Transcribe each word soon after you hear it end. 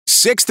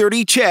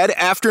6:30 CHED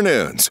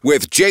Afternoons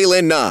with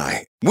Jaylen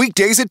Nye.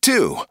 Weekdays at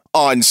 2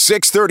 on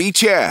 6:30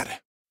 CHED.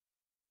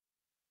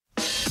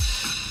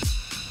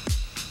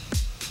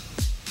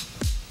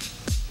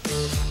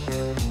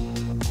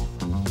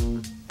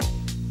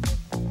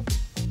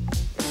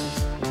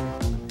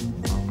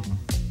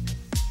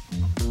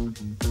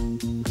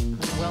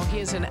 Well, he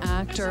is an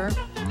actor,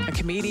 a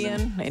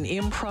comedian, an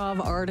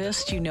improv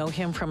artist. You know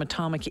him from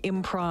Atomic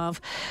Improv.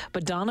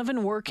 But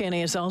Donovan Workun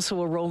is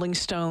also a Rolling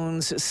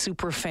Stones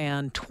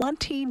superfan.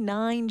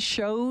 29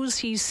 shows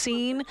he's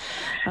seen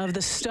of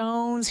the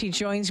Stones. He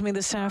joins me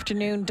this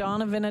afternoon.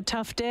 Donovan, a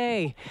tough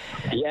day.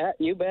 Yeah,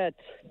 you bet.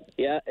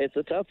 Yeah, it's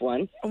a tough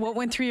one. What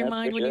went through your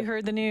mind when you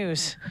heard the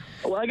news?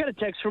 Well, I got a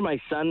text from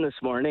my son this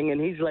morning, and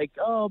he's like,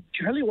 "Oh,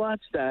 Charlie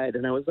Watts died,"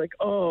 and I was like,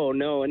 "Oh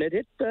no!" And it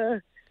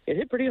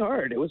hit pretty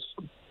hard. It was,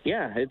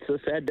 it's a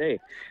sad day.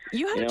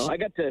 I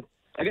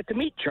got to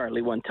meet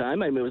Charlie one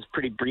time. I mean, it was a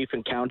pretty brief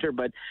encounter,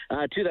 but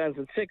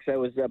 2006, I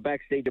was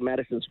backstage at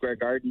Madison Square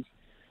Gardens,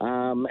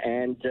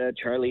 and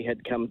Charlie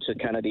had come to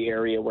kind of the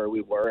area where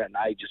we were, and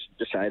I just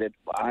decided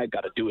I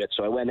got to do it.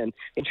 So I went and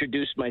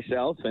introduced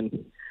myself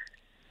and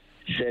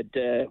said,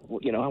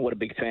 what a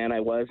big fan I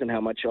was and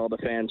how much all the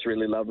fans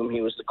really love him.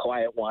 He was the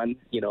quiet one.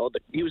 He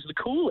was the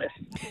coolest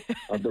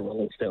of the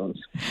Rolling Stones.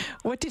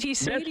 What did he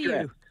say to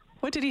you?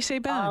 What did he say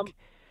back?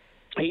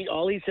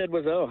 All he said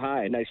was, "Oh,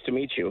 hi, nice to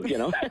meet you,"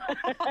 And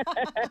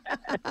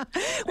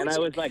I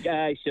was like,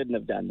 I shouldn't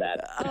have done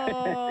that.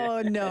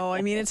 Oh, no.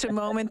 I mean, it's a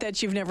moment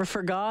that you've never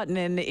forgotten.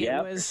 And it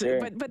was,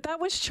 sure. But that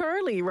was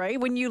Charlie, right?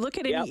 When you look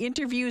at any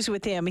interviews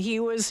with him, he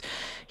was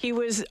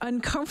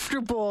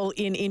uncomfortable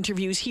in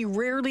interviews. He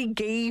rarely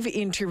gave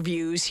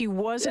interviews. He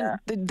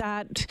wasn't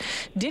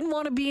didn't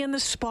want to be in the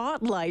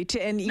spotlight.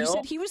 And you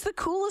said he was the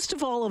coolest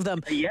of all of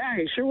them. Yeah,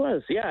 he sure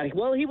was. Yeah.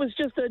 Well, he was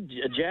just a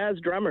jazz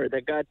drummer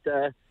that got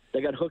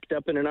hooked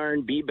up in an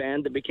R&B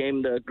band that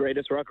became the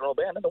greatest rock and roll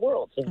band in the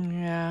world. So.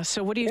 Yeah.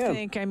 So what do you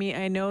think? I mean,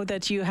 I know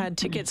that you had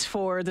tickets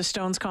for the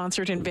Stones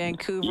concert in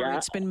Vancouver. Yeah.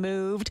 It's been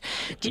moved.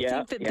 Do you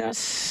think that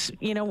this,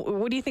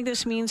 what do you think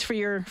this means for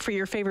your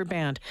favorite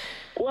band?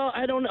 Well,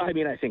 I don't know. I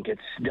mean, I think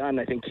it's done.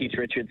 I think Keith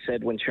Richards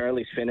said when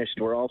Charlie's finished,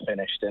 we're all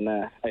finished. And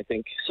I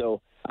think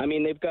so. I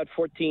mean, they've got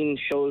 14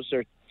 shows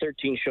or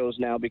 13 shows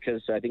now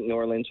because I think New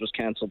Orleans was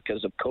canceled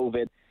because of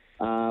COVID.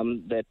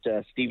 That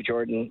Steve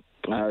Jordan,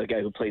 the guy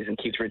who plays in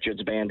Keith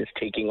Richards' band, is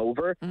taking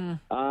over.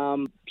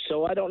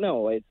 So I don't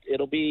know.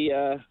 It'll be.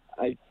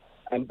 I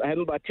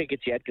haven't bought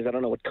tickets yet because I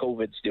don't know what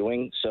COVID's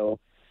doing. So,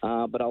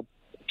 but I'll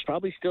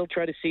probably still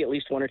try to see at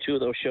least one or two of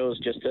those shows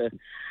just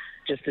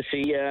to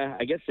see.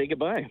 I guess say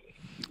goodbye.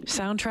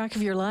 Soundtrack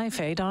of your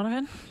life, eh,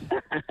 Donovan?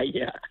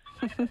 Yeah.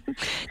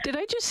 Did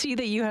I just see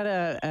that you had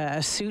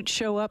a suit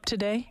show up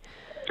today?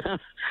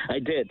 I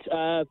did.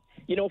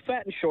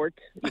 Fat and short,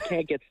 you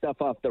can't get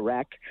stuff off the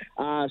rack.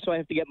 So I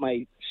have to get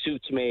my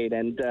suits made.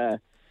 And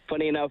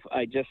funny enough,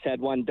 I just had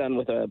one done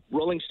with a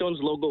Rolling Stones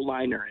logo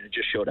liner, and it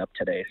just showed up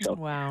today. So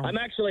wow. I'm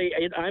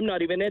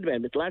not even in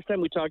Edmonton. Last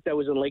time we talked, I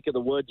was in Lake of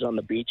the Woods on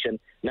the beach, and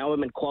now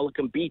I'm in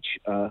Qualicum Beach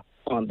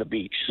on the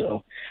beach.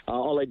 So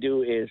all I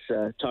do is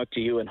talk to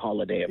you and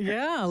holiday.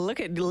 Yeah, look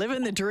at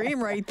living the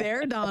dream right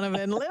there,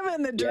 Donovan.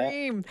 Living the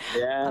dream.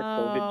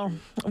 Yeah.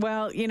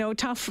 Well,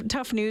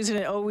 tough news, and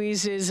it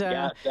always is.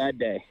 Sad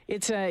day.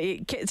 It's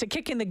a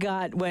kick in the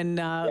gut when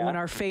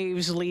our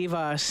faves leave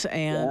us,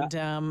 and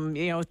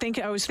I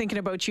was thinking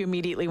about you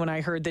immediately when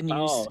I heard the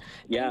news. Oh,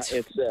 yeah.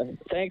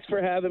 Thanks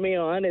for having me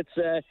on. It's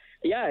it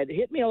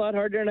hit me a lot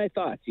harder than I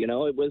thought. I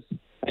knew it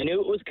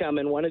was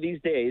coming one of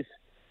these days.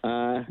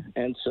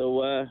 And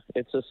so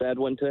it's a sad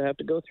one to have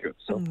to go through.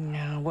 So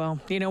yeah, well,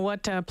 you know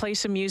what? Play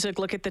some music,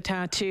 look at the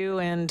tattoo,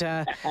 and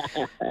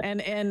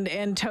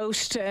and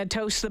toast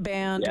the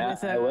band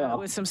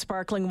with some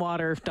sparkling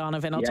water,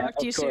 Donovan. I'll talk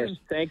to you soon.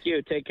 Thank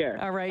you. Take care.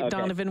 All right, okay.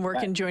 Donovan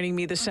Workun joining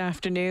me this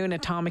afternoon.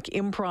 Atomic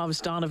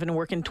Improv's Donovan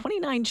Workun.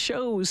 29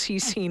 shows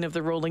he's seen of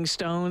the Rolling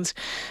Stones.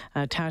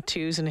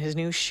 Tattoos and his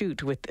new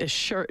suit with the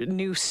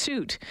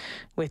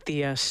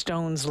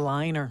Stones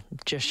liner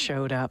just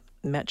showed up.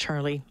 Met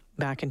Charlie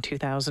back in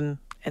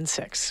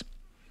 2006.